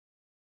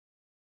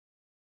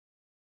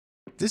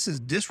This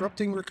is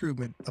Disrupting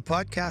Recruitment, a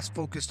podcast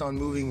focused on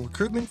moving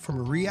recruitment from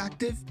a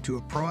reactive to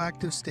a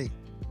proactive state.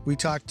 We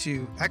talk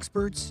to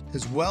experts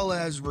as well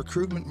as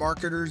recruitment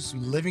marketers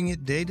living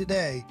it day to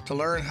day to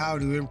learn how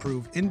to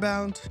improve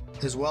inbound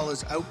as well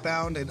as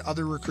outbound and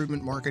other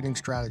recruitment marketing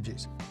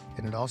strategies.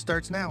 And it all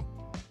starts now.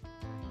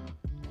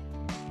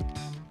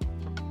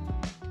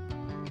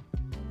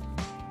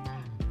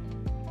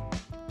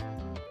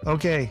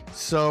 Okay,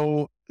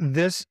 so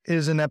this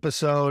is an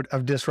episode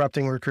of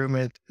Disrupting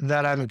Recruitment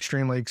that I'm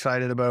extremely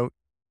excited about.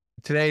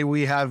 Today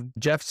we have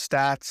Jeff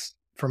Staats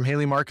from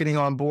Haley Marketing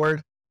on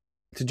board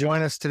to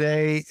join us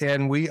today,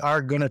 and we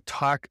are going to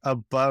talk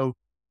about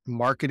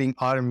marketing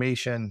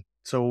automation.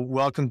 So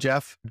welcome,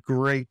 Jeff.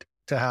 Great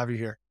to have you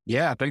here.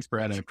 Yeah, thanks,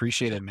 Brad. I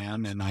appreciate it,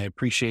 man. And I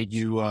appreciate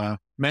you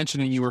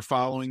mentioning you were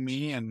following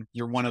me, and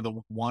you're one of the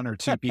one or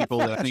two people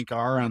that I think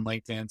are on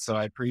LinkedIn. So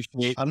I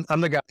appreciate.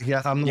 I'm the guy.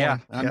 Yeah, I'm the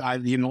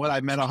one. You know what?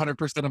 I met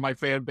 100% of my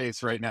fan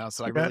base right now,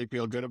 so I really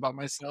feel good about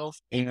myself.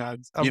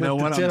 And you know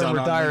what? I'm done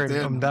retiring.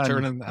 I'm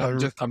done.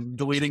 I'm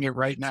deleting it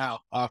right now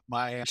off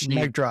my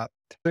mic drop.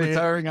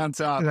 Retiring on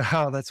top.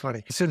 Oh, that's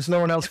funny. Since no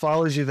one else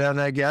follows you, then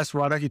I guess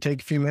why don't you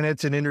take a few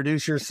minutes and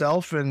introduce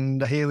yourself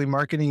and Haley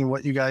Marketing and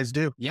what you guys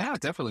do? Yeah,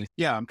 definitely.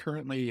 Yeah, I'm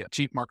currently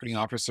Chief Marketing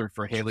Officer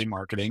for Haley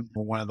Marketing.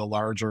 We're one of the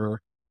larger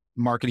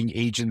marketing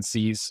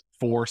agencies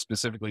for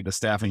specifically the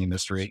staffing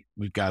industry.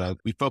 We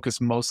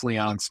focus mostly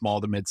on small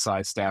to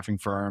mid-sized staffing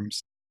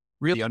firms,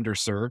 really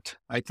underserved,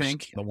 I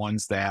think. The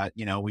ones that,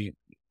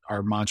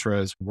 our mantra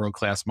is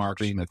world-class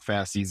marketing that's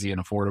fast, easy,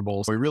 and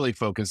affordable. So we really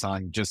focus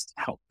on just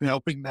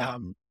helping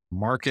them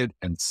market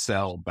and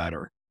sell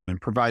better and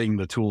providing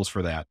the tools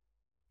for that.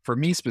 For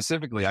me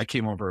specifically, I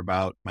came over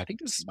I think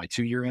this is my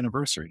 2-year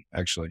anniversary,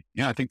 actually.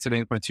 Yeah, I think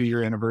today is my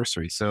 2-year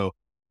anniversary. So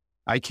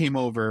I came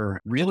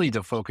over really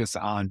to focus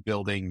on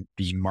building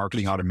the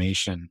marketing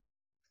automation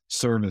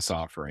service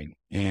offering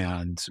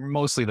and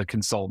mostly the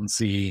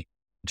consultancy,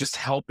 just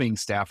helping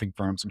staffing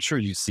firms. I'm sure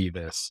you see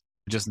this,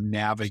 just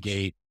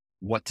navigate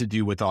what to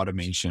do with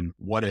automation.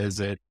 What is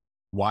it?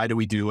 Why do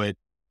we do it?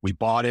 We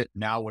bought it.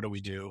 Now what do we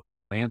do?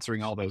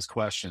 Answering all those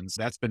questions.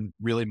 That's been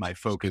really my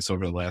focus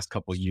over the last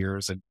couple of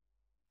years. And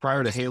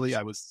prior to Haley,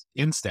 I was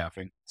in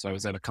staffing. So I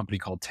was at a company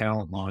called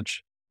Talent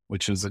Launch,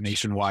 which is a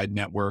nationwide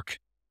network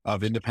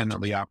of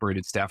independently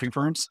operated staffing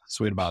firms.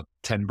 So we had about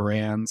 10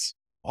 brands,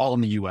 all in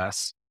the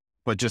US,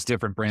 but just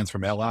different brands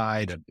from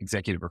LI to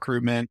executive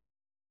recruitment,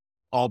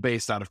 all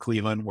based out of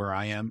Cleveland, where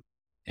I am.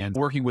 And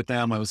working with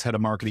them, I was head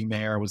of marketing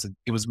there.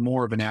 It was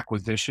more of an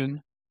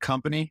acquisition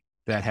company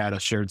that had a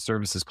shared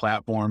services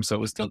platform. So it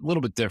was a little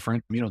bit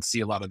different. You don't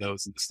see a lot of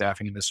those in the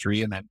staffing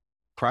industry. And then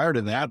prior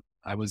to that,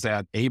 I was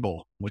at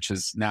Able, which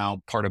is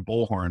now part of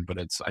Bullhorn, but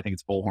I think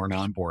it's Bullhorn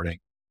Onboarding.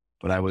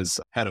 But I was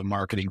head of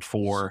marketing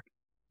for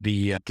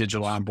the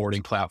digital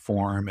onboarding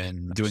platform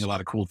and doing a lot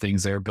of cool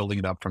things there, building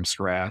it up from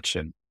scratch.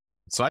 And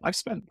so I've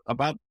spent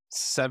about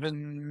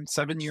seven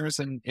years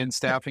in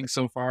staffing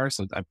so far.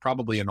 So I'm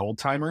probably an old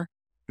timer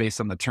based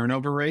on the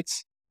turnover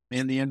rates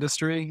in the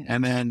industry.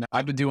 And then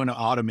I've been doing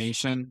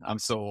automation. I'm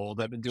so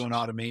old. I've been doing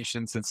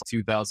automation since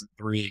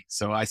 2003.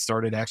 So I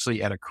started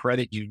actually at a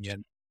credit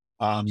union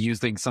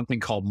using something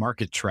called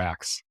Market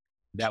Tracks.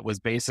 That was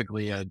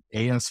basically an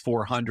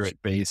AS400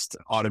 based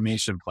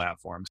automation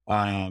platform.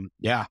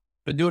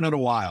 Been doing it a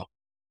while.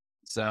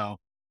 So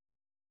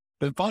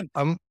been fun.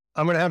 I'm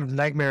going to have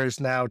nightmares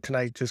now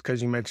tonight just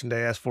because you mentioned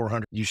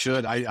AS400. You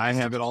should. I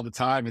have it all the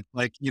time. It's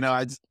like,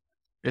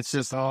 it's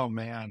just, oh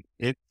man,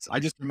 I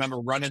just remember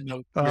running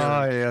those queries.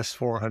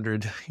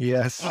 AS400.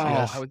 Yes. Oh,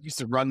 yes. I used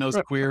to run those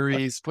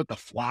queries, put the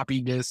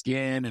floppy disk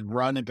in and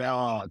run it.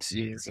 Oh,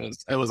 geez,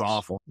 it was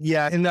awful.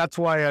 Yeah. And that's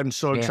why I'm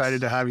so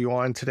excited to have you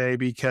on today,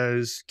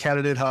 because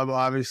CandidateHub,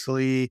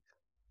 obviously,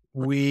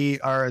 we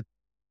are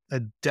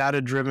a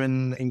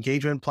data-driven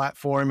engagement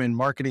platform, and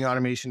marketing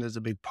automation is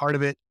a big part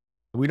of it.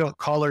 We don't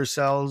call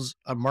ourselves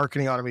a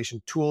marketing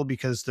automation tool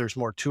because there's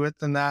more to it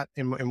than that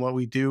in what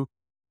we do.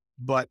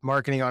 But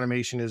marketing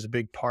automation is a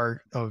big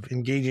part of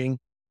engaging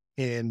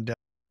and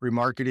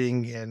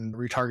remarketing and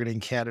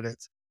retargeting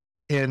candidates.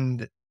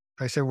 And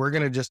I said,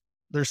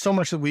 there's so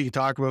much that we can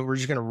talk about. We're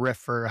just going to riff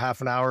for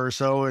half an hour or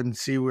so and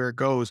see where it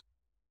goes.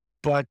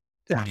 But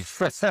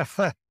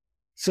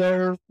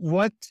so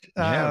what,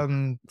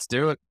 let's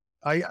do it.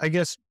 I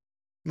guess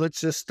let's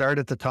just start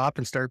at the top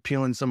and start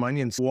peeling some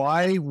onions.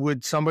 Why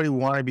would somebody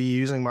want to be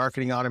using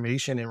marketing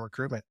automation in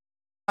recruitment?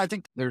 I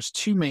think there's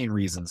two main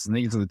reasons, and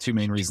these are the two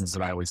main reasons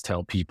that I always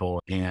tell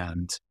people.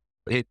 And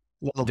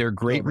they're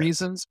great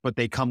reasons, but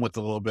they come with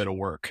a little bit of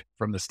work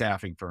from the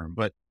staffing firm.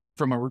 But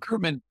from a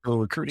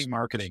recruiting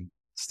marketing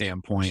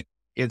standpoint,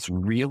 it's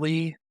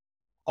really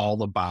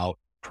all about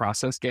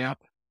process gap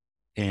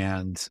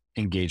and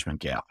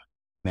engagement gap.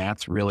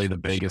 That's really the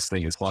biggest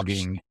thing, is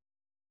plugging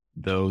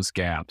those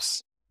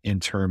gaps in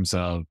terms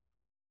of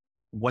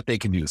what they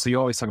can do. So you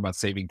always talk about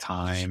saving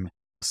time,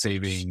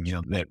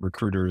 that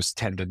recruiters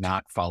tend to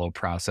not follow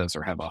process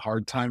or have a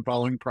hard time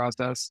following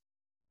process.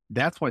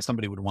 That's why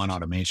somebody would want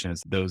automation,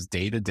 is those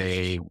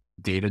day-to-day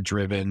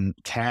data-driven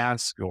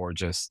tasks, or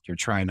just you're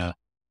trying to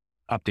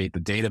update the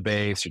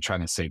database. You're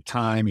trying to save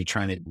time. You're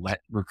trying to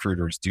let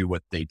recruiters do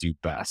what they do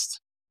best.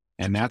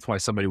 And that's why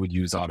somebody would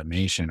use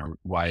automation, or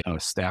why a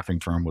staffing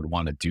firm would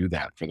want to do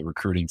that for the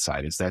recruiting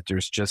side, is that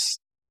there's just,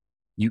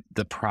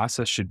 the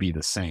process should be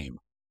the same.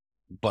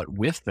 But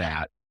with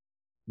that,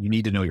 you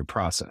need to know your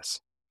process.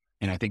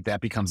 And I think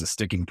that becomes a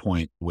sticking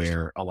point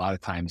where a lot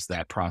of times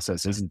that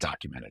process isn't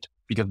documented,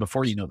 because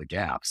before you know the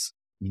gaps,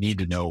 you need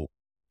to know,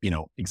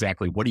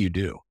 exactly what do you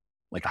do?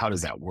 Like, how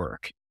does that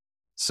work?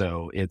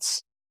 So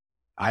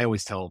I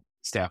always tell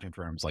staffing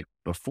firms, like,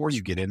 before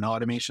you get into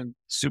automation,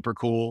 super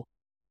cool,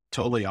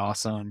 totally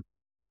awesome,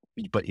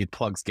 but it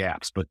plugs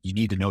gaps, but you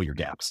need to know your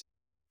gaps.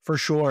 For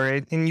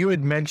sure. And you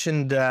had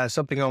mentioned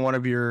something on one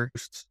of your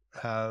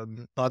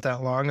not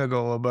that long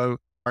ago about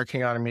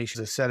marketing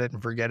automation, a set it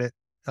and forget it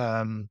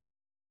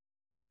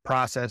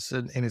process.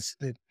 And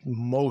it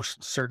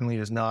most certainly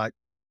is not.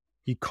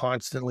 You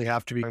constantly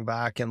have to be going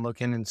back and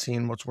looking and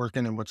seeing what's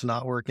working and what's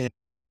not working,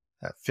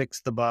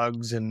 fix the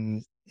bugs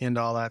and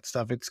all that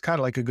stuff. It's kind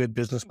of like a good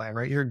business plan,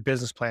 right? Your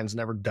business plan's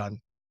never done.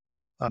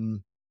 But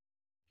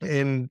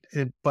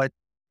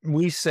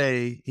we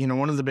say,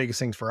 one of the biggest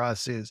things for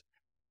us is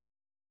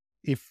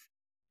if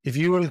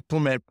you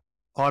implement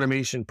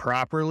automation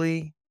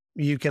properly,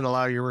 you can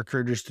allow your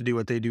recruiters to do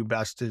what they do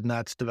best, and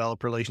that's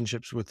develop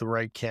relationships with the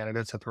right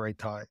candidates at the right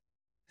time.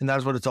 And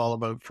that's what it's all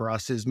about for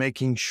us, is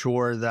making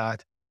sure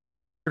that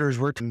recruiters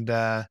work.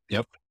 And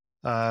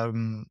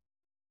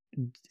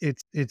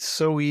it's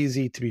so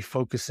easy to be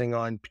focusing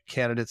on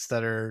candidates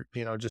that are,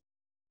 just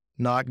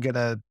not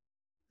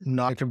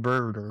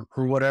convert or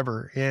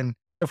whatever. And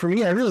for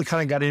me, I really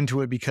kind of got into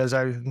it because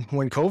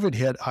when COVID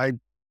hit, I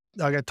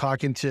got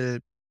talking to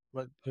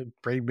what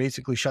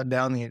basically shut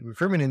down the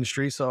recruitment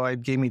industry. So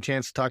it gave me a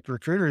chance to talk to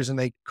recruiters, and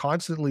they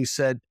constantly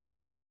said,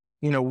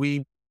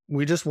 we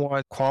just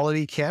want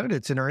quality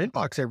candidates in our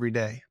inbox every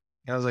day.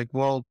 And I was like,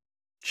 well,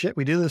 shit,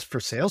 we do this for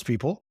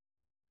salespeople,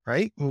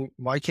 right?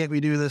 Why can't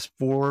we do this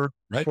for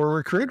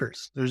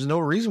recruiters? There's no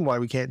reason why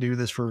we can't do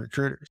this for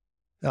recruiters.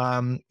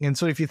 And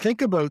so if you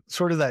think about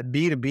sort of that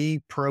B2B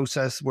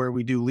process where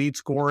we do lead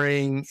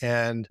scoring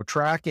and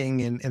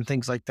tracking and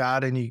things like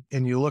that, and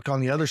you look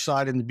on the other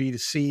side in the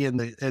B2C and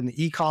the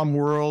e-com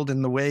world,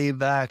 and the way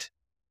that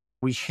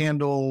we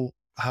handle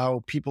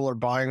how people are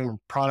buying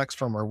products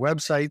from our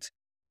websites,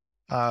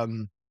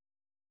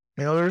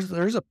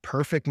 there's a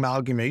perfect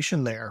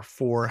amalgamation there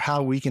for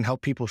how we can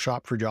help people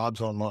shop for jobs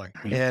online.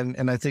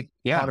 And I think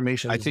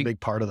automation is a big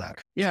part of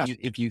that. Yeah.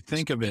 If you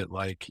think of it,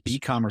 like,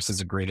 e-commerce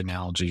is a great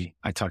analogy.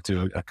 I talked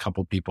to a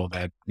couple of people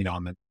that,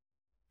 on the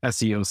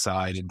SEO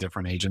side and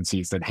different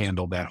agencies that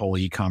handle that whole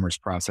e-commerce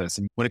process.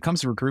 And when it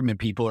comes to recruitment,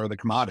 people are the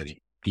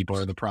commodity. People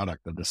are the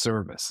product of the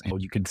service.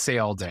 And you can say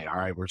all day, all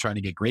right, we're trying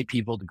to get great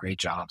people to great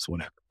jobs,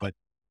 whatever. But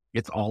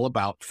it's all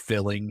about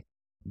filling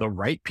the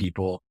right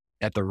people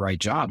at the right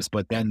jobs.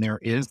 But then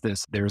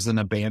there's an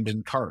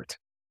abandoned cart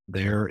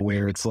there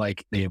where it's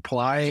like they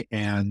apply,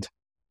 and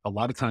a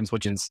lot of times,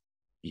 which is,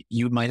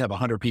 you might have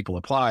 100 people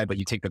apply, but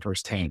you take the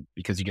first 10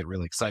 because you get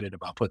really excited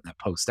about putting that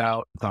post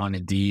out. It's on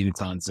Indeed,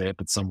 it's on Zip,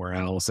 it's somewhere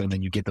else. And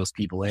then you get those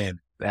people in.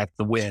 That's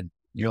the win.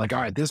 You're like,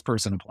 all right, this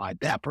person applied,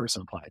 that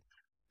person applied.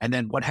 And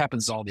then what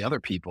happens to all the other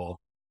people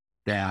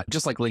that,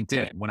 just like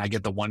LinkedIn, when I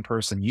get the one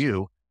person,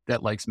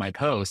 that likes my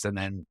post, and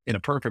then in a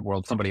perfect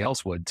world, somebody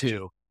else would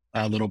too,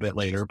 a little bit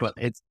later, but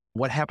it's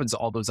what happens to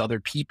all those other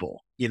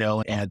people,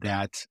 and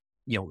that,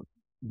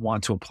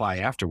 want to apply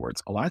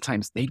afterwards. A lot of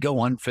times they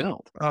go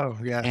unfilled. Oh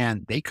yeah.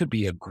 And that could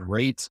be a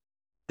great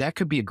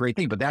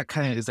thing, but that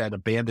kind of is that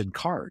abandoned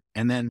cart.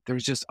 And then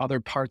there's just other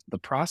parts of the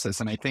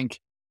process. And I think,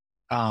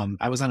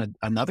 I was on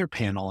another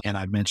panel, and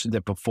I mentioned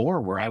it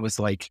before, where I was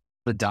like,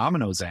 the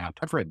Domino's app,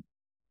 I've read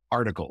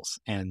articles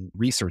and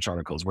research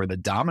articles where the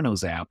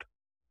Domino's app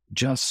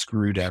just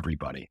screwed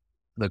everybody.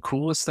 The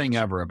coolest thing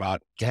ever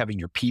about having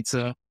your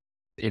pizza,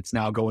 it's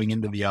now going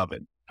into the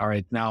oven. All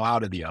right, now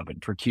out of the oven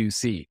for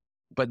QC.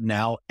 But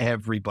now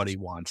everybody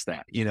wants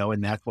that,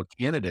 and that's what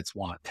candidates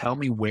want. Tell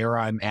me where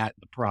I'm at in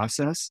the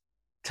process.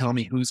 Tell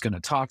me who's going to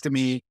talk to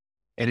me.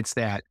 And it's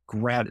that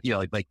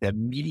like the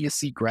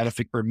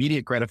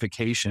immediate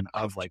gratification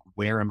of, like,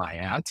 where am I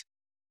at?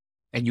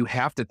 And you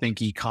have to think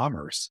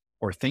e-commerce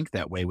or think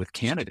that way with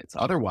candidates.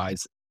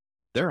 Otherwise,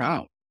 they're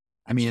out.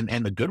 I mean,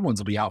 and the good ones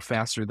will be out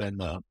faster than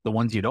the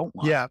ones you don't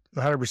want. Yeah,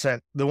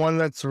 100%. The one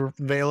that's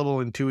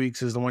available in 2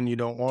 weeks is the one you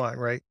don't want,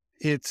 right?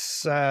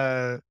 It's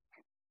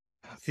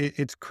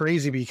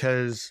crazy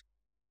because,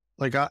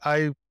 like,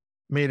 I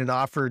made an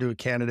offer to a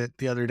candidate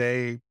the other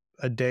day,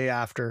 a day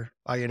after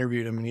I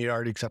interviewed him, and he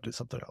already accepted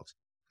something else.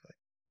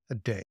 A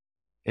day.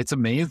 It's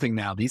amazing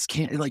now. These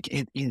can't, like,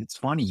 it's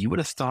funny. You would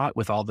have thought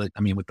with with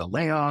the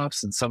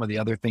layoffs and some of the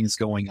other things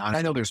going on,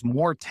 I know there's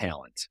more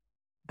talent.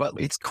 But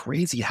it's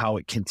crazy how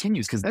it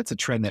continues, because that's a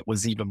trend that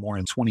was even more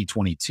in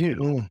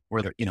 2022,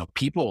 where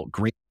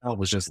great talent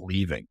was just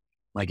leaving.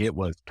 Like, it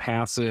was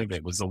passive.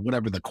 It was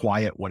the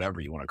quiet, whatever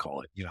you want to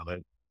call it.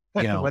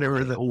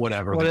 Whatever the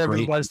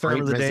great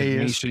time of the day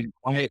is,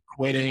 quiet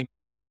quitting.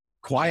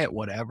 quiet,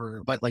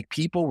 whatever. But like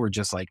people were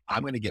just like,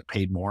 I'm going to get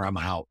paid more. I'm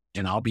out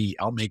and I'll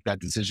make that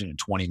decision in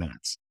 20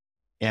 minutes.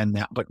 And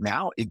now, but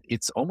now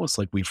it's almost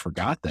like we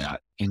forgot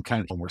that and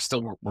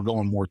we're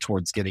going more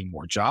towards getting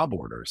more job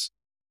orders,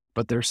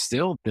 but there's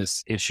still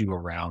this issue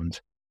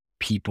around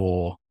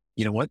people,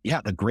 you know what?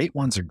 Yeah. The great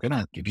ones are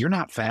if you're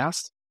not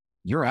fast,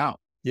 you're out.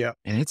 Yeah.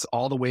 And it's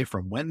all the way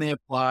from when they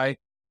apply,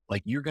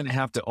 like you're going to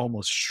have to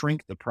almost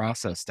shrink the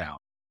process down,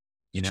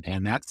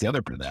 and that's the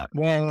other part of that.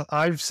 Well,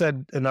 I've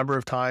said a number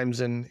of times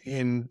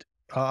and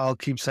I'll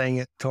keep saying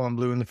it till I'm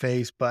blue in the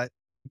face, but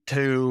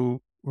to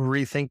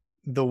rethink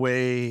the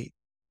way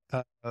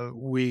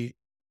we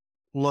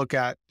look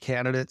at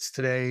candidates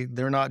today,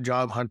 they're not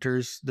job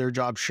hunters, they're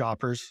job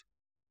shoppers.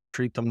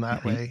 Treat them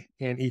that way.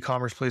 And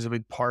e-commerce plays a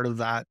big part of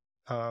that.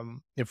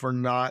 If we're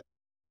not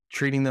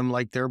treating them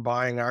like they're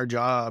buying our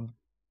job,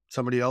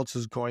 somebody else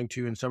is going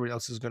to, and somebody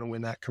else is going to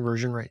win that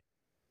conversion rate.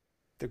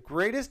 The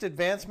greatest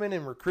advancement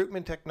in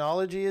recruitment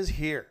technology is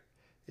here.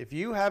 If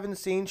you haven't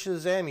seen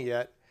Shazam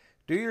yet,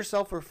 do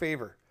yourself a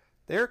favor.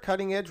 Their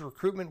cutting-edge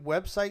recruitment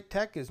website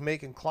tech is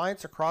making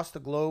clients across the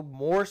globe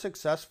more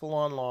successful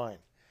online.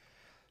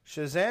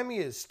 Shazam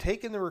has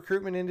taken the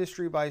recruitment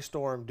industry by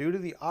storm due to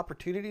the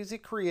opportunities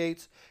it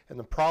creates and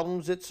the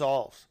problems it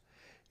solves.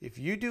 If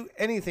you do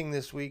anything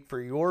this week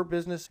for your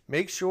business,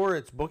 make sure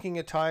it's booking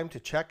a time to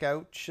check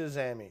out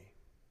Shazam.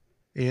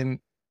 And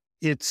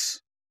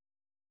it's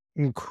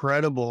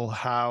incredible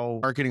how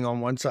marketing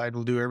on one side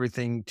will do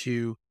everything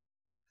to,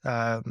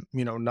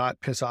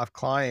 not piss off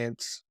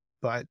clients,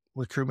 but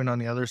recruitment on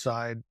the other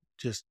side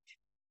just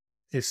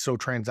is so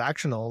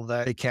transactional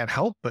that it can't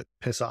help but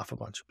piss off a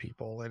bunch of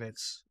people. And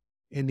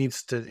it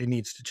needs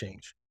to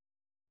change.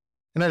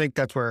 And I think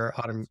that's where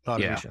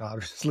automation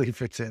obviously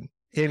fits in.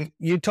 And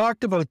you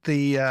talked about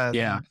the,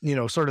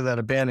 sort of that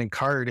abandoned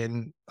cart.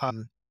 And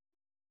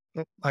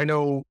I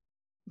know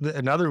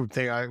another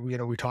thing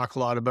we talk a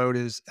lot about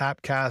is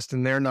AppCast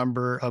and their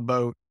number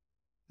about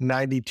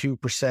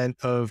 92%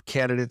 of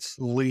candidates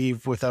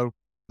leave without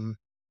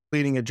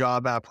completing a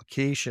job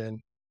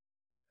application.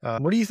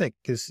 What do you think?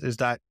 Is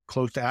that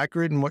close to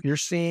accurate in what you're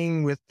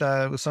seeing with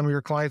some of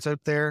your clients out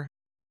there?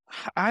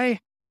 I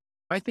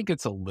think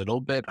it's a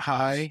little bit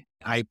high.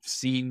 I've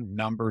seen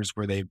numbers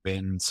where they've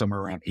been somewhere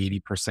around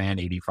 80%,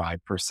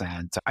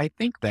 85%. I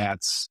think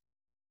that's,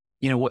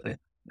 what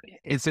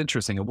it's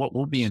interesting. And what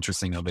will be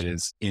interesting of it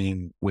is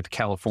with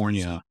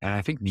California and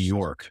I think New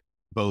York,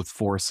 both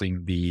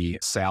forcing the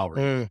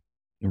salary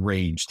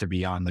range to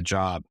be on the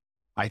job.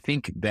 I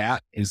think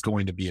that is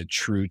going to be a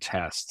true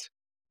test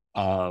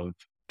of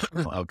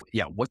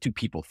what do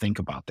people think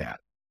about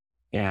that?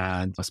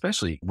 And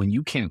especially when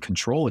you can't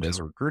control it as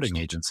a recruiting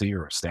agency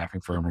or a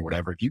staffing firm or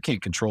whatever, if you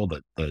can't control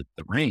the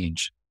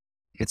range,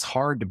 it's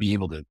hard to be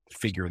able to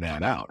figure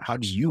that out. How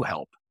do you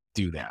help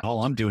do that?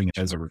 All I'm doing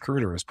as a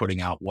recruiter is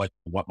putting out what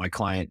my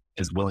client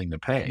is willing to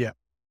pay. Yeah.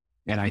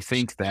 And I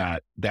think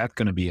that's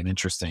going to be an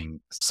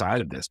interesting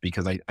side of this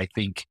because I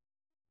think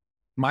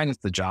minus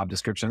the job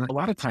description, a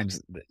lot of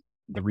times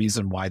the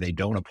reason why they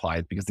don't apply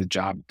is because the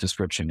job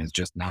description is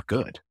just not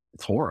good.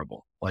 It's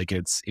horrible. Like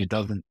it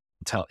doesn't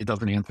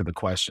answer the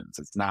questions.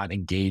 It's not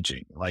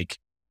engaging. Like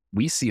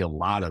we see a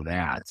lot of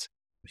that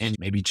and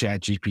maybe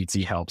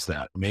ChatGPT helps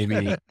that,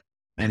 maybe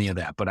any of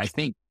that. But I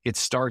think it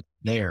starts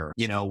there,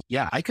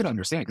 I could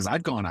understand because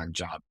I've gone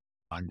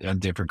on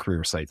different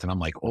career sites and I'm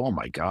like, oh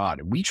my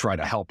God, we try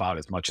to help out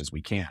as much as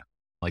we can.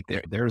 Like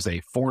there's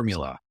a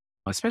formula,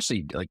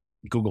 especially like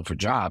Google for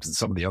Jobs and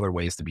some of the other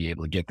ways to be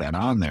able to get that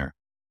on there.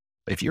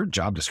 If your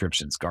job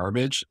description's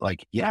garbage,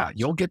 like,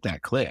 you'll get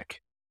that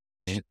click.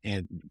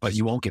 But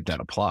you won't get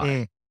that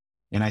apply.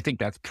 And I think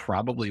that's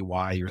probably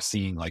why you're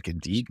seeing like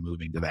Indeed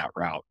moving to that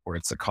route where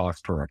it's a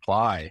cost per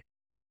apply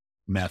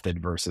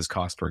method versus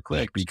cost per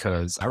click.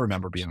 Because I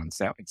remember being on the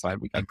staffing side,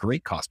 we got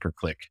great cost per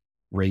click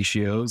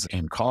ratios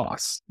and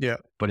costs. Yeah.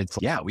 But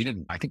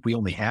I think we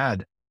only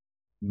had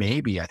I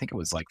think it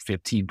was like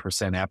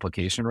 15%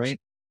 application rate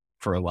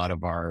for a lot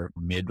of our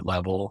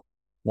mid-level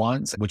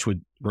ones, which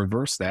would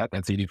reverse that.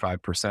 That's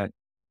 85%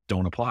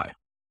 don't apply.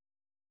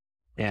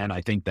 And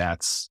I think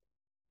that's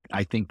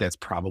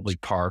probably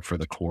par for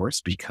the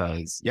course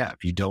because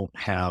if you don't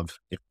have,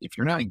 if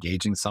you're not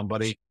engaging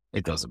somebody,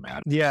 it doesn't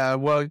matter. Yeah.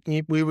 Well,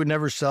 we would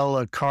never sell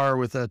a car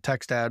with a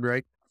text ad,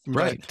 right?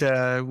 Right.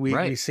 But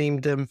we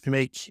seem to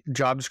make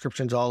job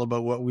descriptions all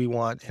about what we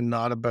want and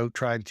not about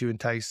trying to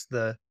entice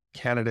the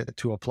candidate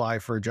to apply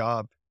for a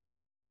job.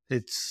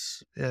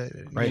 It's,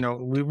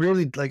 we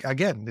really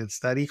again, it's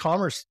that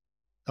e-commerce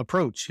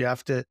approach. You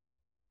have to,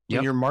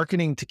 when you're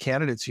marketing to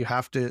candidates, you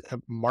have to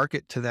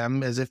market to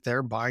them as if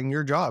they're buying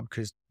your job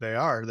because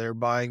you're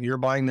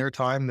buying their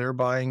time. They're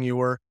buying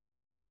your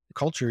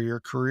culture,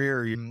 your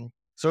career.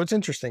 So it's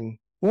interesting.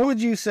 What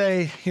would you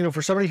say,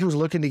 for somebody who's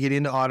looking to get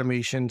into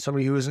automation,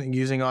 somebody who isn't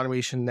using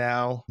automation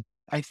now?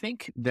 I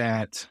think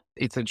that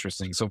it's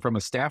interesting. So from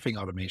a staffing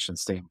automation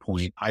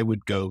standpoint, I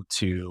would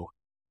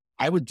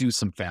do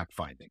some fact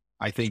finding.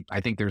 I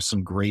think there's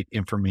some great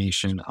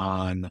information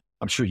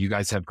I'm sure you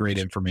guys have great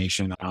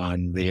information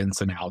on the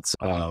ins and outs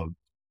of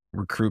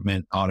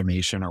recruitment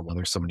automation, or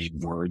whether so many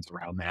words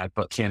around that,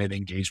 but candidate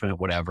engagement,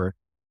 whatever.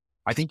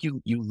 I think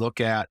you look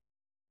at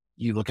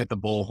the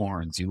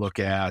bullhorns, you look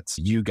at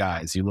you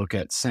guys, you look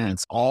at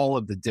Sense, all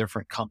of the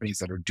different companies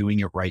that are doing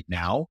it right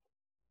now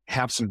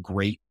have some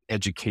great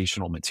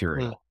educational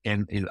material.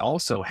 And it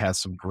also has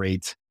some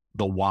great,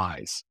 the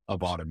whys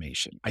of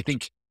automation. I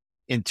think,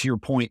 and to your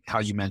point, how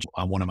you mentioned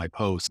on one of my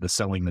posts, the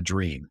selling the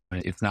dream,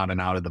 it's not an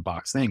out of the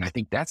box thing. I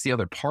think that's the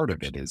other part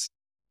of it is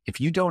if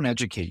you don't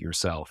educate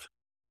yourself,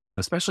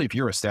 especially if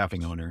you're a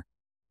staffing owner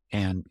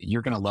and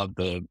you're going to love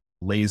the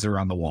laser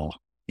on the wall,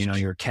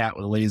 you're a cat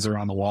with a laser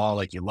on the wall,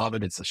 like you love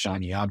it. It's a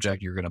shiny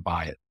object. You're going to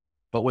buy it.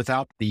 But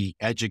without the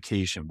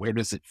education, where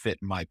does it fit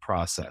in my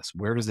process?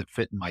 Where does it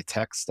fit in my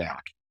tech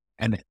stack?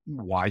 And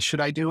why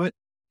should I do it?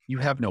 You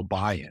have no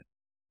buy-in.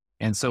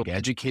 And so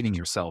educating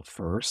yourself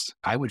first,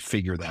 I would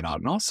figure that out.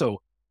 And also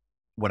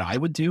what I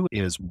would do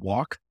is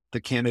walk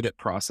the candidate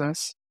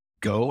process,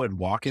 go and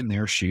walk in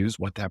their shoes,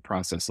 what that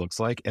process looks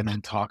like, and then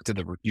talk to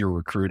your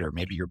recruiter,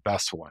 maybe your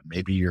best one,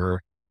 maybe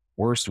your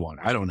worst one,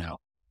 I don't know,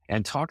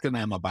 and talk to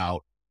them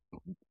about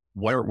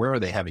where are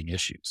they having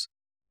issues?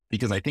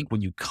 Because I think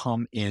when you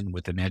come in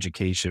with an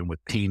education,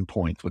 with pain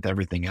points, with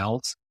everything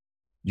else,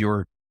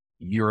 your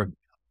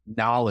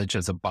knowledge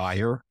as a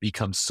buyer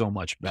becomes so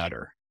much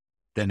better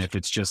than if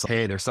it's just,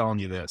 hey, they're selling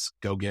you this,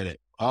 go get it.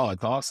 Oh,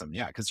 it's awesome.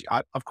 Yeah. Because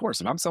of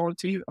course, if I'm selling it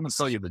to you, I'm going to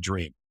sell you the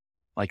dream.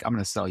 Like I'm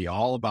going to sell you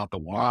all about the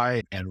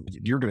why, and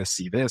you're going to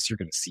see this, you're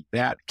going to see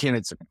that.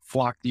 Candidates are going to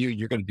flock to you.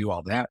 You're going to do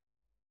all that.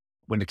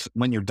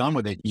 When you're done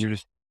with it, you're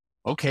just,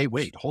 okay,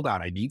 wait, hold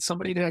on. I need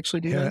somebody to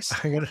actually do this.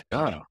 I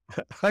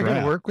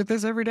gotta work with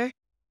this every day.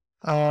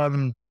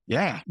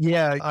 Yeah.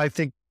 I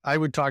think I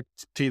would talk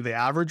to the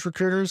average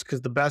recruiters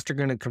because the best are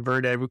going to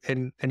convert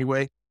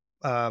anyway.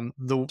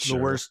 The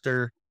worst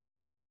are,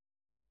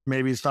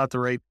 maybe it's not the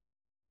right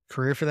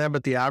career for them,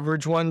 but the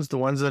average ones, the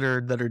ones that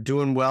are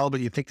doing well,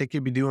 but you think they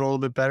could be doing a little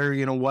bit better.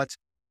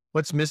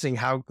 What's missing?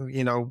 How,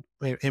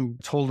 in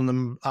holding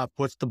them up,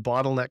 what's the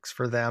bottlenecks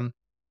for them?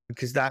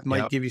 Because that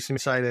might give you some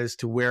insight as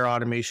to where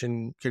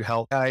automation could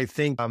help. I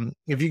think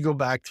if you go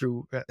back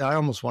through, I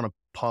almost want to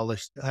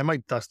I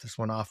might dust this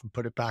one off and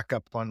put it back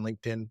up on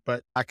LinkedIn,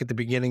 but back at the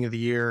beginning of the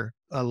year,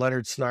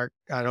 Leonard Snart,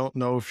 I don't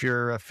know if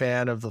you're a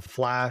fan of The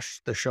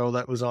Flash, the show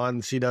that was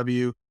on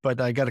CW,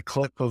 but I got a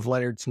clip of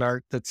Leonard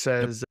Snart that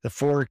says the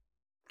 4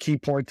 key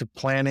points of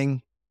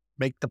planning: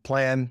 make the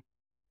plan,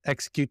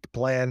 execute the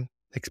plan,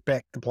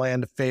 expect the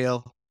plan to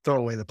fail, throw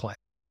away the plan.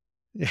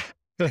 Yeah.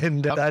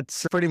 And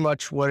that's pretty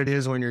much what it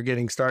is when you're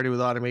getting started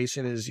with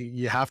automation is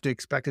you have to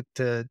expect it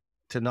to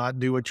not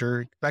do what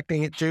you're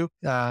expecting it to,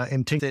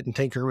 and take it and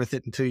tinker with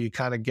it until you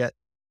kind of get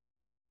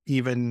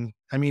even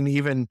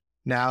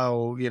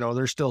now,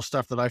 there's still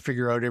stuff that I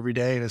figure out every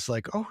day and it's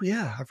like, oh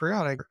yeah, I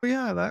forgot.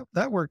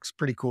 That works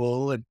pretty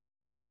cool.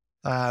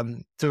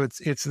 And, so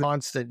it's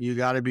constant. You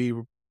got to be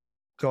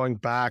going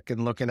back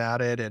and looking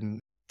at it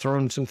and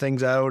throwing some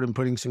things out and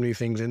putting some new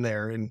things in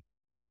there. And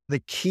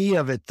the key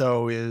of it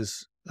though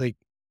is like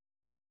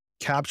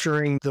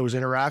capturing those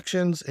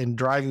interactions and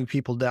driving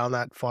people down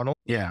that funnel.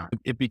 Yeah,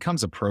 it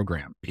becomes a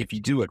program. If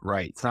you do it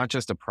right, it's not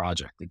just a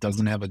project. It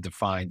doesn't have a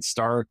defined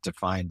start,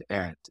 defined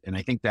end. And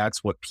I think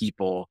that's what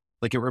people,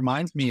 like, it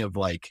reminds me of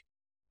like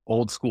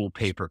old school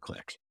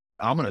pay-per-click.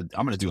 I'm going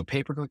to do a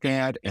pay-per-click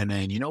ad. And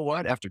then you know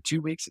what? After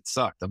 2 weeks, it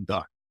sucked. I'm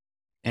done.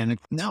 And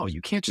no, you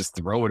can't just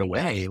throw it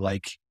away.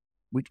 Like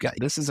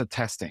this is a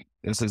testing.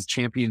 This is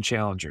champion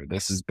challenger.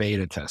 This is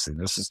beta testing.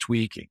 This is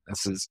tweaking.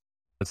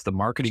 It's the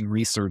marketing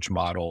research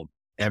model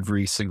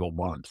every single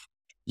month.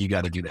 You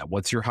got to do that.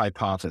 What's your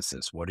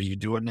hypothesis? What are you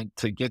doing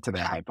to get to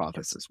that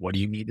hypothesis? What do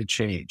you need to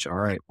change? All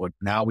right.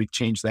 Now we've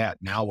changed that.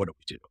 Now what do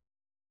we do?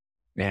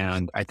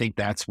 And I think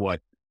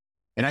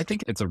I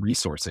think it's a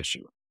resource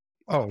issue.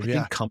 Oh, I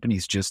think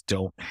companies just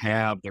don't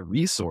have the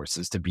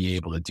resources to be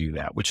able to do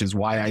that, which is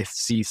why I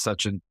see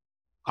such an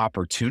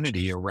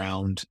opportunity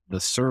around the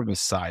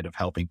service side of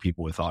helping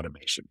people with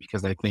automation,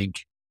 because I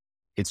think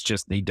it's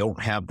just, they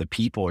don't have the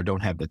people or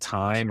don't have the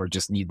time or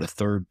just need the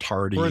third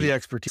party or the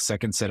expertise,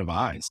 second set of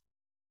eyes.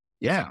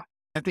 Yeah.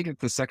 I think it's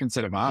the second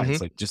set of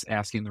eyes, like just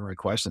asking the right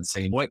questions,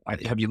 saying,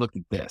 have you looked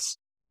at this?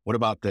 What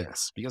about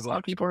this? Because a lot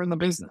of people are in the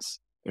business.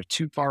 They're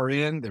too far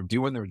in, they're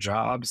doing their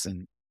jobs.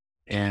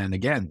 And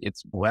again,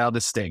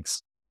 this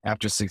stinks.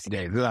 After 60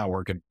 days, it's not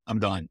working. I'm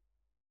done.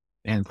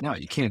 And no,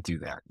 you can't do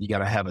that. You got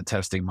to have a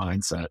testing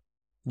mindset.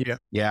 Yeah.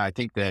 Yeah. I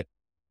think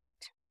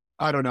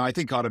I don't know. I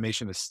think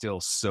automation is still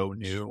so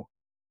new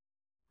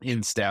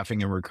in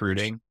staffing and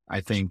recruiting. I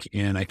think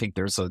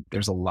there's a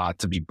lot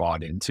to be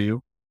bought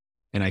into,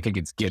 and I think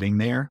it's getting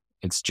there.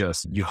 It's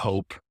just, you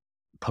hope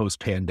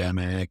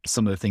post-pandemic,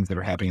 some of the things that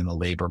are happening in the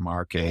labor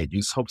market, you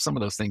just hope some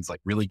of those things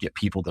like really get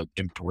people to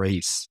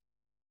embrace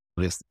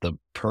the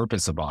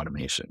purpose of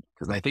automation.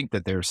 Because I think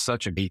that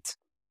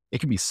it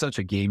can be such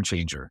a game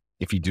changer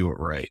if you do it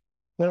right.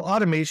 Well,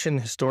 automation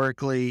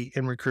historically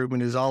in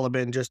recruitment has all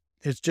been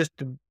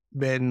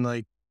been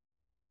like,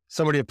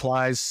 somebody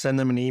applies, send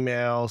them an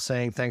email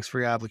saying, thanks for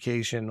your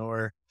application,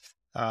 or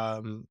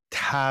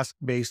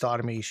task-based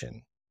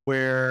automation.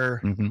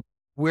 where Mm-hmm.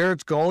 where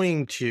it's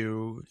going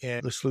to,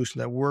 and the solution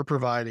that we're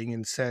providing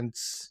in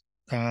sense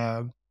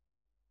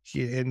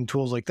in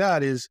tools like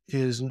that is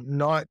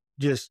not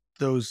just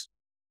those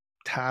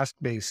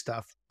task-based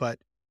stuff, but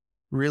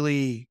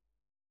really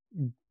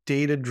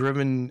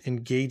data-driven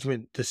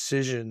engagement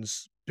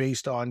decisions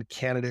based on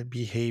candidate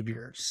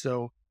behavior.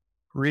 So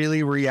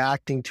really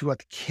reacting to what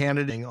the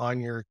candidate on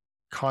your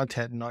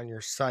content and on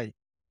your site.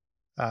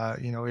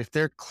 If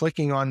they're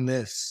clicking on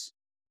this,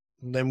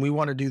 then we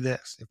want to do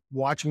this. If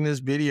watching this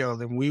video,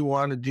 then we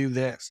want to do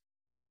this.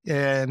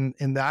 And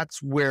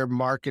that's where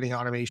marketing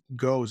automation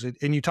goes.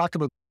 And you talked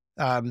about,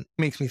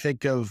 makes me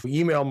think of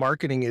email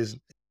marketing is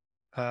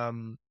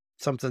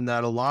something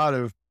that a lot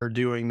of are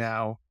doing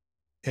now.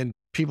 And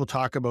people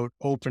talk about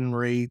open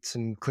rates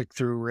and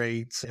click-through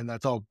rates, and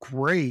that's all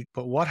great.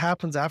 But what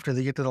happens after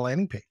they get to the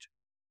landing page?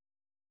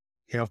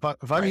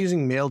 If I'm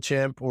using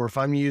MailChimp or if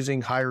I'm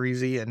using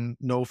HireEasy, and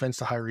no offense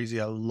to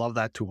HireEasy, I love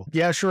that tool.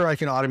 Yeah, sure, I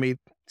can automate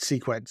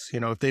sequence.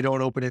 If they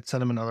don't open it,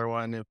 send them another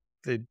one. If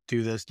they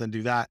do this, then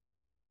do that.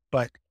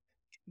 But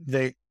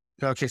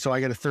so I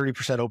get a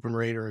 30% open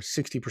rate or a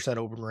 60%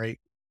 open rate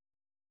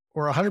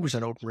or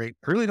 100% open rate.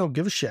 I really don't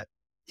give a shit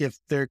if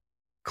they're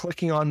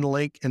clicking on the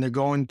link and they're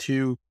going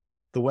to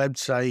the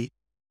website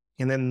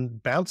and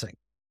then bouncing.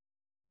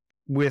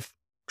 With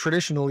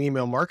traditional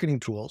email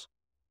marketing tools,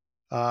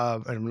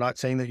 and I'm not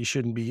saying that you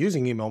shouldn't be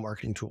using email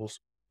marketing tools,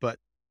 but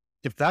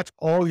if that's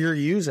all you're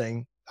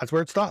using, that's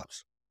where it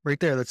stops. Right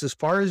there. That's as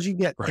far as you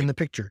get in the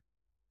picture.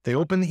 They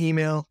open the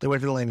email, they went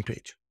to the landing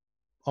page.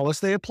 Unless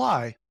they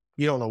apply,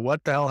 you don't know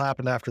what the hell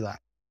happened after that.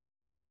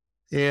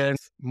 And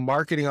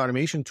marketing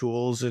automation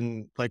tools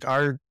and like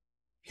our,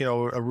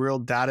 a real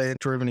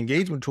data-driven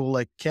engagement tool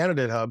like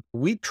CandidateHub,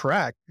 we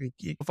track.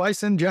 If I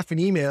send Jeff an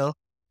email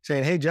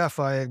saying, hey, Jeff,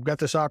 I've got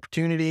this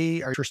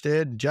opportunity. Are you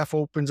interested? Jeff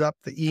opens up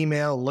the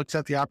email, looks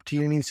at the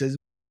opportunity and says,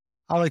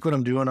 I like what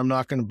I'm doing. I'm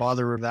not going to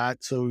bother with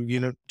that. So,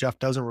 Jeff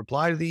doesn't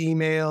reply to the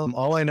email.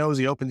 All I know is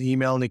he opened the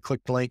email and he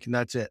clicked the link and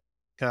that's it.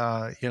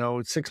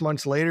 6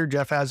 months later,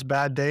 Jeff has a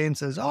bad day and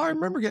says, I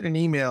remember getting an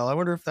email. I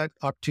wonder if that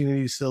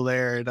opportunity is still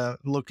there. And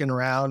looking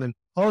around, and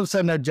all of a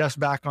sudden that Jeff's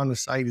back on the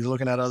site. He's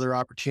looking at other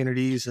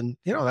opportunities, and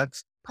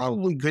that's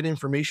probably good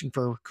information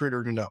for a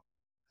recruiter to know.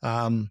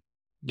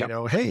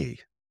 Hey,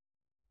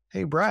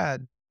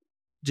 Brad,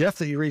 Jeff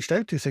that you reached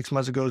out to 6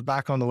 months ago is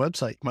back on the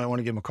website. You might want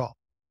to give him a call.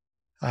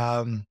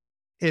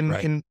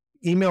 In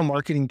email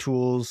marketing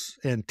tools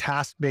and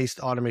task-based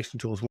automation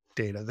tools with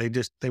data,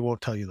 they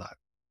won't tell you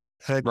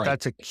that.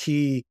 That's a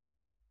key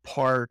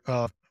part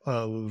of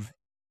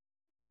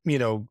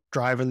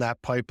driving that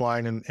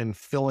pipeline and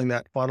filling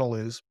that funnel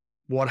is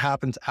what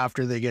happens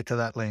after they get to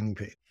that landing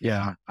page.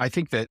 Yeah. I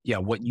think that,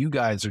 what you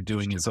guys are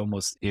doing is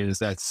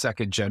that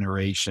second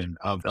generation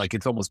of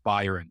it's almost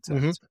buyer intent.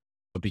 Mm-hmm.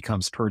 It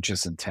becomes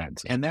purchase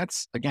intent. And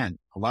that's, again,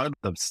 a lot of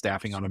the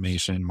staffing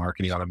automation,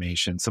 marketing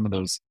automation, some of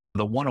those,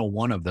 the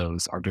 101 of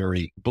those are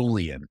very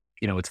Boolean.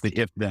 It's the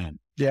if then.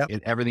 Yeah.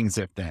 Everything's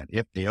if then.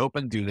 If they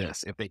open, do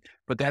this.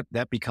 But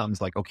that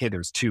becomes like, okay,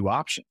 there's two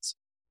options,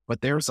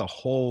 but there's a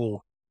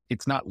whole,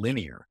 it's not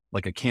linear.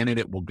 Like a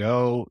candidate will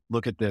go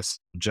look at this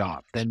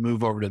job, then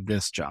move over to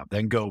this job,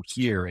 then go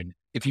here. And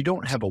if you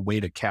don't have a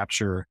way to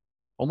capture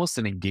almost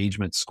an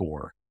engagement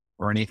score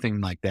or anything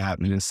like that,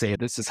 and to say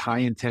this is high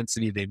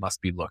intensity, they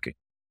must be looking.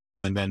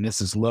 And then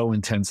this is low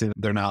intensity,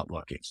 they're not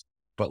looking.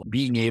 But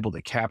being able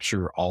to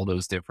capture all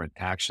those different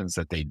actions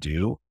that they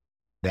do,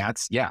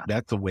 that's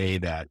the way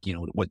that,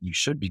 what you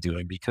should be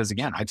doing. Because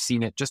again, I've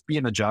seen it just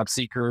being a job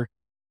seeker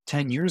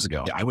 10 years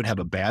ago. I would have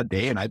a bad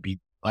day and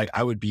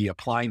I would be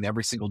applying to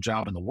every single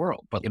job in the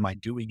world. But am I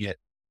doing it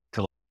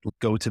to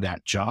go to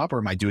that job or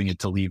am I doing it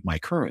to leave my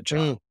current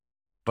job?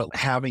 But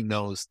having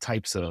those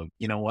types of,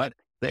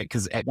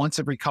 because at once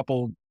every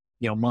couple,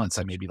 months,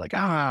 I may be like,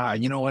 I'm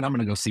going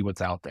to go see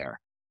what's out there.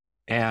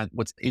 And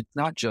it's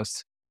not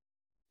just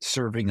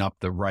serving up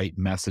the right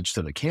message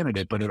to the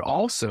candidate, but it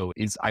also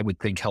is, I would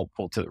think,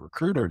 helpful to the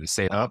recruiter to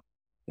say, oh,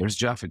 there's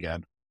Jeff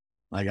again.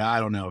 Like, I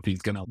don't know if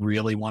he's going to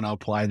really want to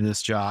apply to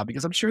this job,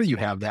 because I'm sure you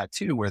have that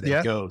too, where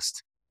they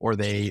ghost or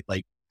they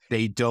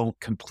don't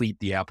complete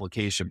the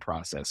application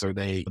process, or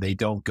they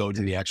don't go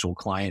to the actual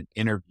client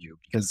interview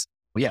because,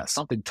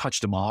 something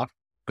touched them off,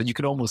 but you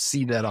could almost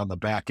see that on the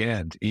back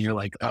end. And you're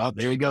like, oh,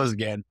 there he goes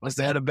again. Must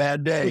have had a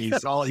bad day.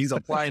 He's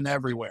applying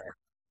everywhere.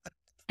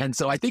 And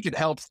so I think it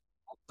helps.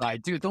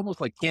 It's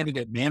almost like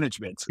candidate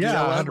management.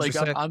 Yeah,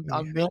 100%. I'm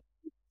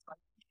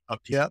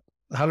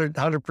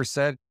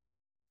 100%.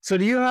 So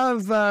do you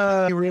have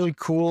really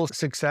cool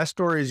success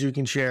stories you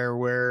can share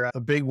where a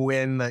big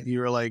win that you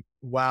were like,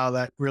 wow,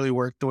 that really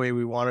worked the way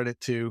we wanted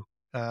it to?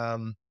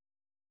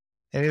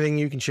 Anything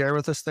you can share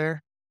with us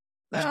there?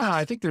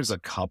 I think there's a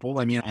couple.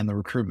 I mean, on the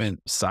recruitment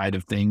side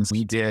of things,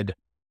 we did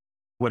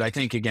what I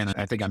think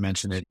I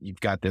mentioned it. You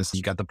got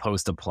the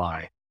post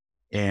apply.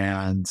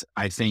 And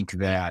I think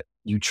that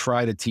you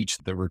try to teach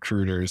the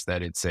recruiters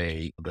that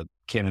the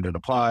candidate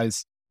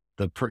applies,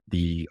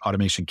 the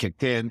automation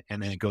kicked in,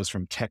 and then it goes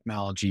from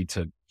technology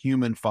to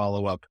human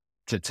follow-up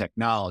to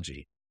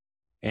technology.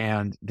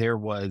 And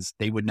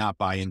they would not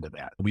buy into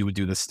that. We would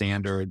do the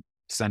standard,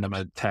 send them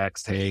a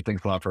text, hey,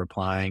 thanks a lot for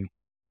applying.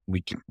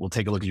 We'll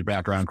take a look at your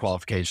background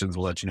qualifications.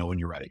 We'll let you know when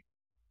you're ready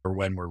or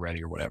when we're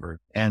ready or whatever.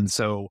 And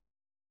so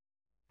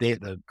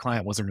the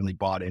client wasn't really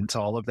bought into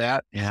all of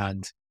that.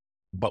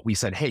 But we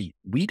said, hey,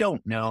 we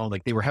don't know,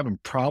 like they were having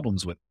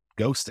problems with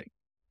ghosting.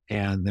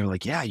 And they're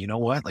like, yeah, you know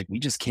what? Like we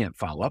just can't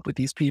follow up with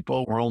these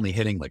people. We're only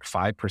hitting like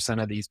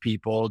 5% of these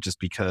people just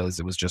because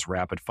it was just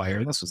rapid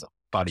fire. This was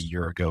about a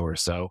year ago or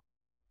so.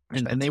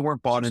 And they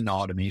weren't bought into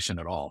automation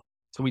at all.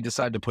 So we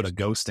decided to put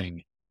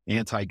a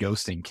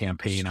anti-ghosting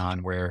campaign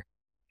on where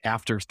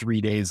after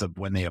 3 days of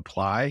when they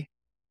apply,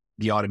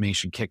 the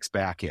automation kicks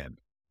back in.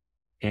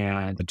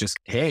 And just,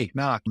 hey,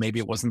 Knock, maybe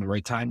it wasn't the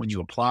right time when you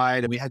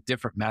applied. And we had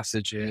different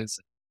messages.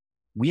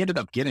 We ended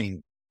up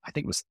getting, I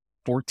think it was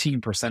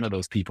 14% of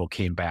those people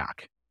came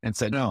back and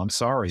said, no, I'm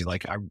sorry.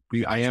 Like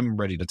I am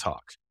ready to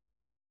talk.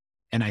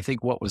 And I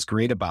think what was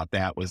great about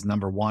that was,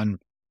 number one,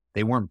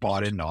 they weren't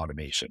bought into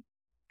automation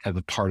as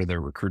a part of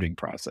their recruiting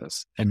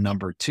process. And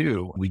number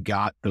two, we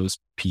got a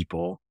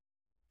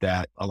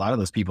lot of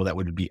those people that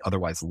would be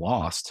otherwise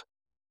lost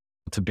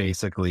to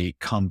basically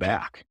come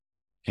back.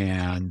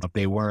 And if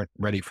they weren't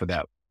ready for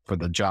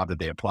the job that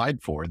they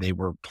applied for, they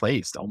were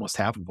placed, almost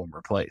half of them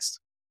were placed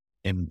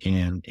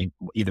in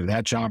either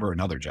that job or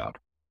another job.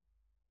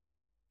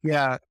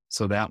 Yeah.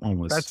 So that one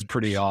was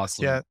pretty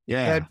awesome. Yeah.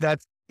 Yeah.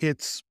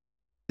 It's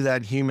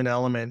that human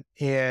element.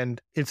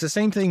 And it's the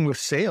same thing with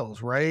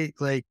sales, right?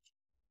 Like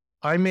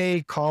I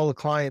may call a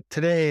client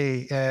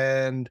today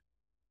and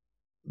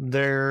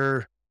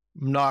they're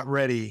not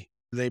ready.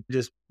 They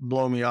just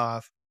blow me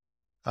off,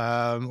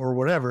 or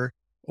whatever.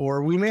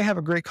 Or we may have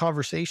a great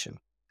conversation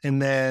and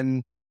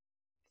then,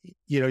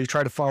 you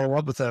try to follow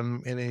up with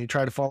them and then you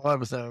try to follow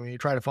up with them and you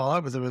try to follow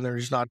up with them and they're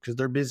just not, because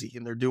they're busy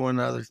and they're doing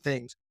other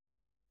things.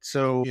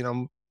 So,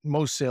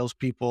 most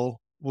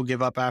salespeople will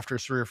give up after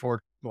 3 or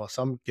 4. Well,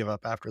 some give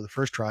up after the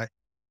first try.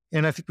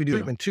 And I think we do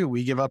it too.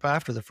 We give up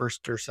after the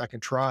first or second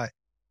try,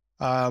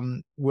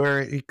 where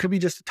it could be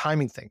just a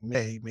timing thing.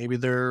 Maybe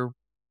they're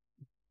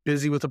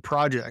busy with a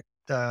project,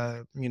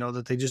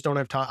 that they just don't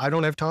have time. I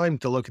don't have time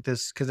to look at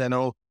this because I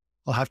know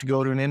I'll have to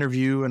go to an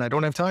interview and I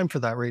don't have time for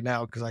that right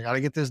now because I got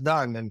to get this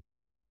done. And,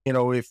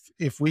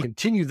 if we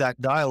continue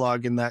that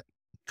dialogue and that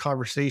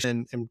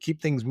conversation and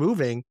keep things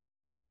moving,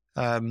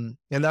 and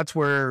that's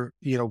where,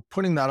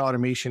 putting that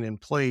automation in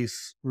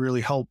place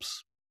really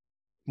helps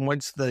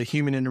once the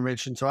human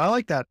intervention. So I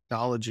like that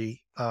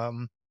analogy.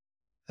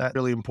 That's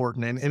really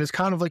important. And it's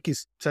kind of like you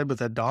said with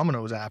that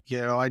Domino's app,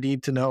 I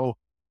need to know,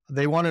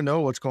 they want to know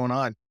what's going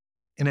on,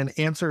 and an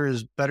answer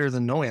is better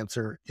than no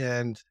answer.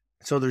 And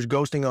so there's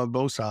ghosting on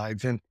both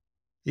sides, and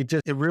it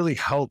really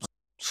helps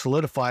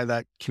solidify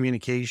that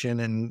communication.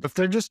 And if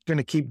they're just going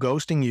to keep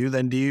ghosting you,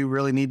 then do you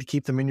really need to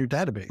keep them in your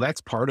database? That's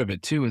part of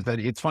it too, is that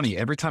it's funny.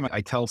 Every time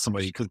I tell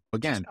somebody, because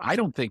again, I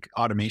don't think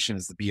automation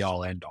is the be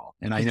all end all.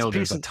 And I know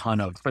there's a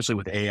ton of, especially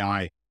with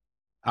AI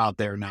out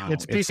there now,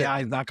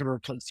 AI is not going to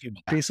replace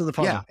human. Piece of the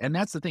puzzle. Yeah. And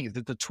that's the thing, is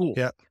it's a tool.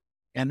 Yeah.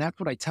 And that's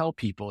what I tell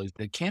people, is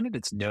that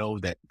candidates know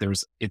that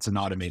it's an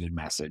automated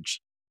message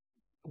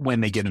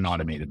when they get an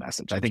automated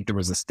message. I think there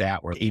was a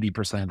stat where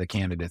 80% of the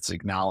candidates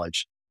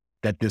acknowledge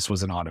that this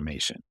was an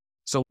automation.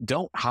 So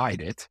don't hide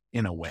it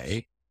in a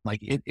way. Like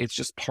it's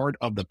just part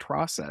of the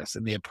process.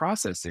 And the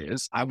process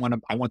is, I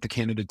want the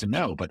candidate to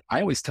know, but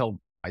I always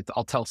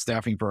I'll tell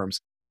staffing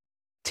firms,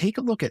 take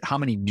a look at how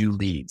many new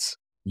leads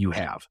you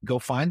have. Go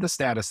find the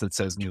status that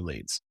says new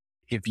leads.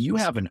 If you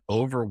have an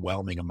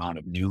overwhelming amount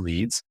of new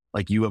leads,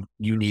 like you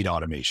need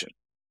automation,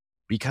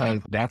 because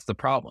that's the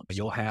problem.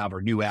 You'll have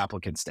a new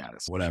applicant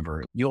status,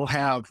 whatever. You'll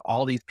have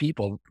all these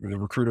people, the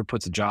recruiter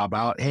puts a job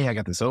out. Hey, I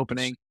got this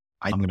opening.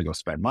 I'm going to go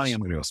spend money.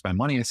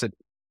 I said,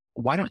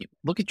 why don't you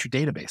look at your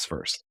database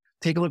first?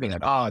 Take a look at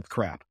that. Oh, it's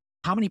crap.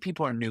 How many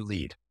people are new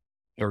lead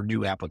or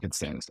new applicant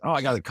status? Oh,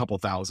 I got a couple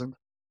thousand.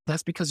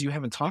 That's because you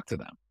haven't talked to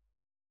them.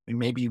 And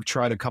maybe you've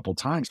tried a couple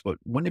times, but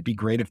wouldn't it be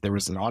great if there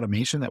was an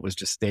automation that was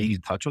just staying in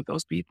touch with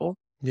those people?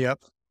 Yep.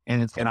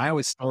 And I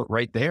always start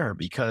right there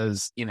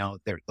because,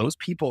 those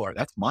people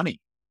that's money.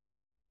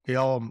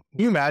 Can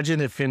you imagine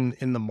if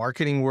in the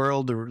marketing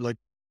world, or like,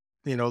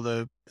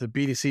 the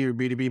B2C or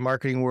B2B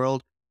marketing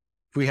world,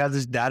 if we had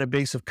this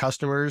database of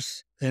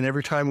customers and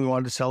every time we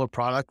wanted to sell a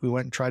product, we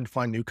went and tried to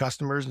find new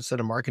customers instead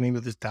of marketing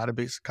to this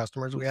database of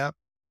customers we have.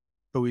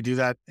 But we do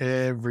that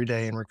every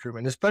day in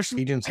recruitment,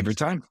 especially agencies. Every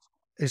time.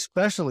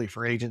 Especially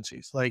for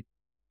agencies, like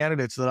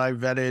candidates that I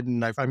vetted.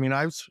 And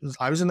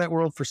I was in that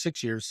world for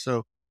 6 years.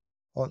 So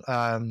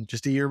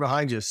just a year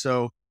behind you.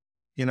 So,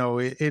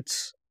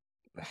 that's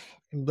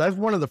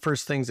one of the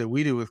first things that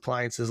we do with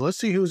clients is, let's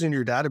see who's in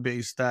your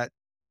database that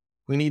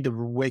we need to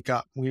wake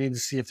up. We need to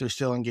see if they're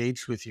still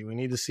engaged with you. We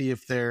need to see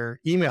if their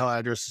email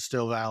address is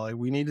still valid.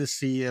 We need to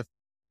see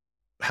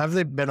have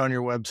they been on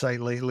your website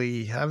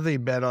lately? Have they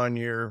been on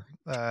your,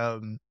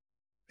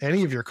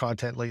 any of your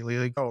content lately?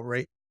 Like, oh,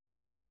 right.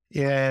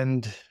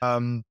 And,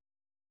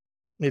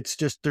 it's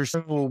just, there's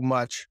so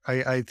much,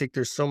 I think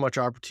there's so much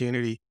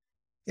opportunity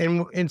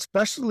And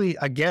especially,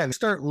 again,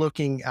 start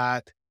looking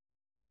at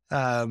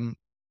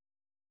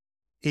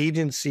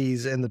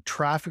agencies and the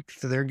traffic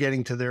that they're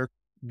getting to their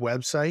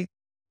website.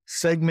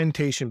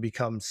 Segmentation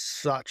becomes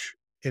such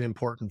an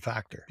important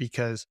factor,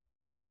 because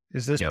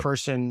is this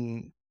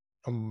person,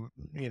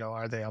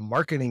 are they a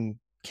marketing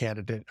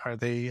candidate? Are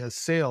they a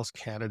sales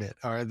candidate?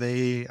 Are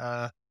they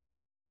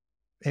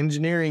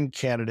engineering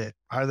candidate?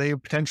 Are they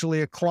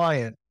potentially a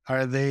client?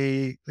 Are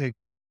they,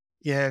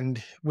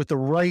 and with the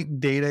right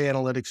data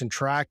analytics and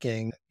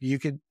tracking, you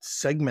could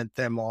segment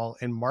them all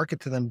and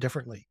market to them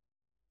differently.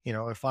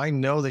 If I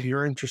know that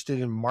you're interested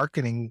in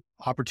marketing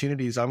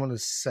opportunities, I'm going to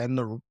send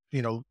the,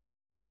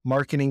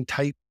 marketing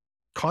type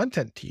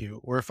content to you.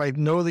 Or if I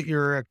know that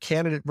you're a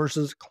candidate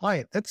versus a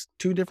client, that's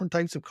two different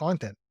types of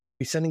content I'll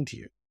be sending to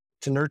you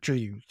to nurture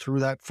you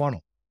through that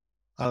funnel.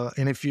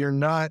 And if you're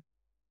not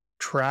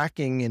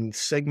tracking and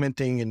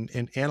segmenting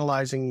and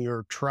analyzing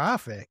your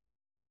traffic,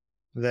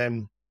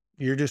 then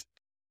you're just.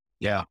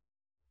 Yeah.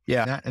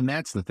 And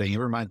that's the thing. It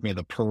reminds me of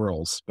the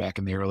pearls back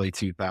in the early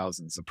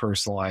 2000s, the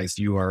personalized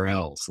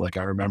URLs. Like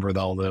I remember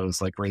all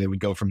those, like where they would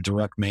go from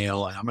direct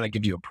mail and I'm going to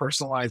give you a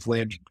personalized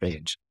landing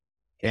page.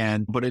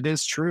 But it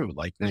is true.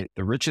 Like the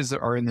riches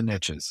are in the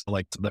niches.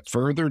 Like the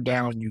further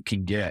down you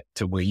can get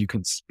to where you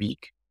can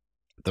speak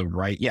the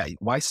right. Yeah.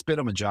 Why spit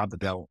them a job that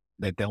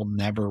they'll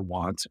never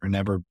want or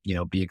never,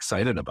 be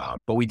excited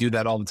about? But we do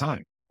that all the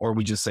time. Or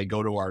we just say,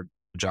 go to our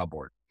job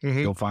board,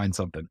 go find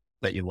something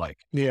that you like.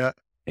 Yeah.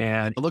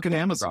 And look at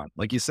Amazon.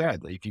 Like you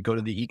said, if you go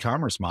to the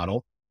e-commerce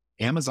model,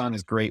 Amazon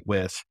is great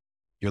with,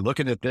 you're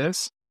looking at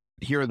this,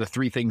 here are the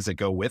 3 things that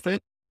go with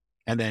it.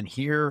 And then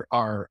here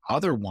are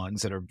other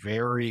ones that are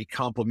very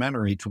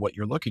complementary to what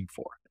you're looking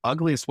for.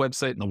 Ugliest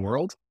website in the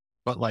world,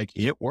 but like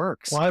it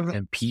works.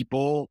 And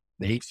people,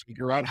 they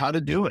figure out how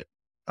to do it.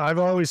 I've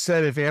always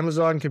said, if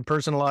Amazon can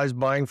personalize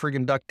buying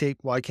friggin' duct tape,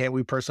 why can't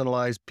we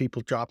personalize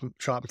people shopping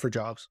for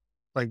jobs?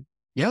 Like,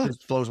 yeah,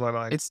 it blows my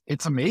mind.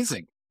 It's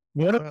amazing.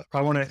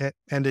 I want to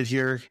end it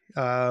here.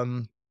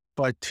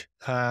 But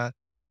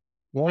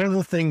one of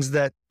the things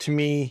that to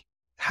me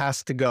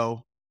has to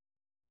go,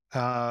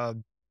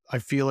 I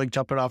feel like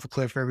jumping off a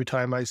cliff every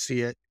time I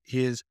see it,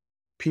 is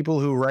people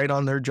who write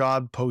on their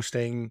job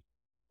posting,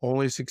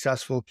 only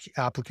successful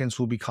applicants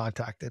will be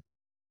contacted.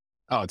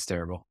 Oh, it's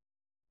terrible.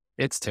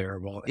 It's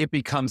terrible. It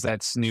becomes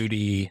that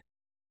snooty,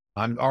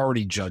 I'm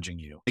already judging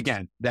you.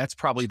 Again, that's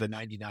probably the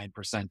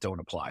 99% don't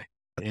apply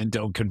and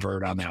don't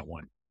convert on that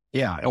one.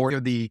 Yeah. Or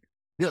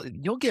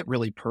you'll get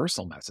really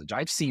personal message.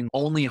 I've seen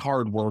only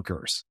hard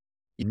workers,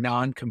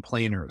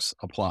 non-complainers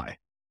apply.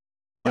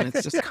 And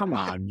it's just, come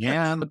on,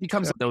 man. It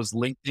becomes those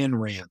LinkedIn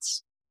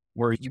rants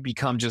where you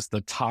become just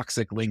the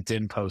toxic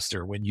LinkedIn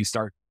poster when you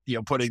start,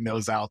 putting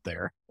those out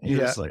there. And you're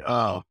just like,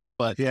 oh,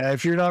 but yeah,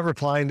 if you're not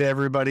replying to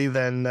everybody,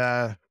 then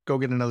go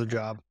get another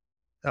job.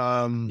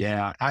 I've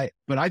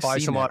seen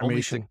some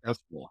automation. Only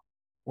successful,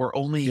 or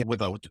only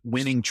with a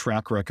winning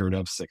track record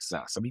of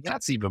success. I mean,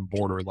 that's even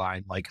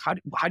borderline. Like, how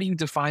do you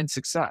define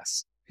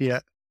success?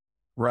 Yeah.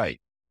 Right.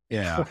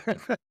 Yeah.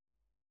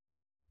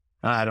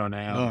 I don't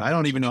know. I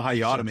don't even know how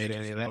you automate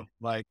any of that.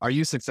 Like, are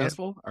you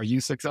successful? Are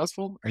you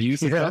successful? Are you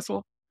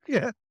successful?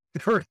 Yeah.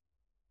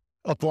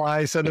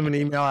 Apply, send them an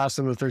email, ask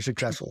them if they're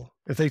successful.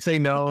 If they say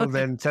no,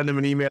 then send them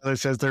an email that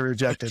says they're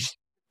rejected.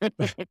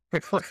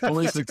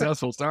 Only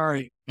successful.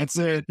 Sorry. That's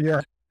it.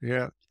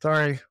 Yeah.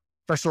 Sorry.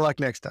 Best of luck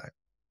next time.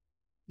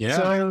 Yeah.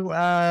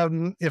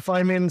 So if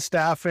I'm in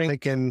staffing,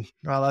 thinking,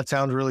 oh, that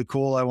sounds really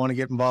cool, I want to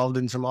get involved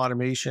in some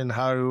automation,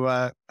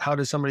 how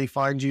does somebody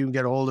find you and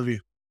get a hold of you?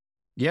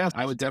 Yeah,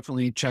 I would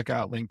definitely check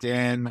out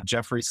LinkedIn.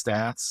 Jeffrey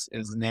Staats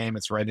is the name.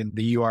 It's right in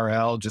the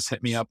URL. Just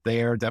hit me up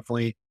there.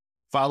 Definitely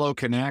follow,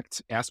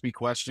 connect, ask me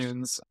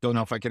questions. Don't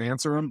know if I can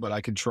answer them, but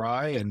I can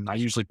try. And I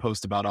usually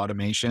post about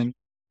automation.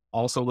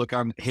 Also look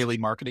on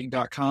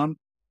haleymarketing.com.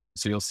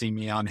 So you'll see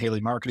me on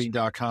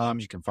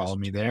haleymarketing.com. You can follow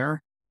me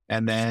there.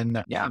 And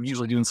then, I'm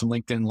usually doing some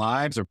LinkedIn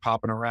lives or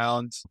popping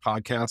around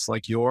podcasts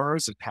like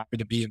yours, and happy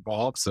to be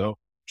involved. So I'm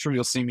sure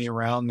you'll see me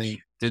around the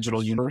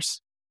digital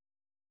universe.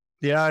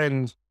 Yeah.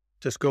 And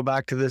just go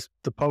back to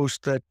the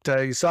post that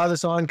you saw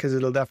this on, because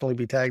it'll definitely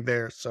be tagged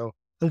there. So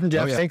listen,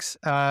 Jeff, thanks.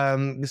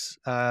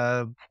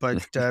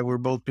 But we're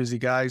both busy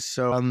guys.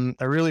 So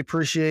I really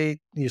appreciate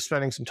you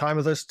spending some time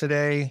with us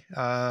today.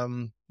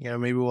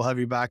 Maybe we'll have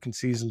you back in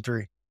season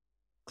 3.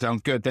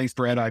 Sounds good. Thanks,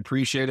 Brad. I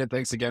appreciate it.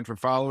 Thanks again for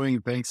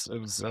following. Thanks. It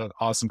was an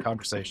awesome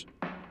conversation.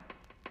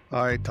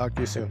 All right. Talk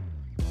to you soon.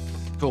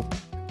 Cool.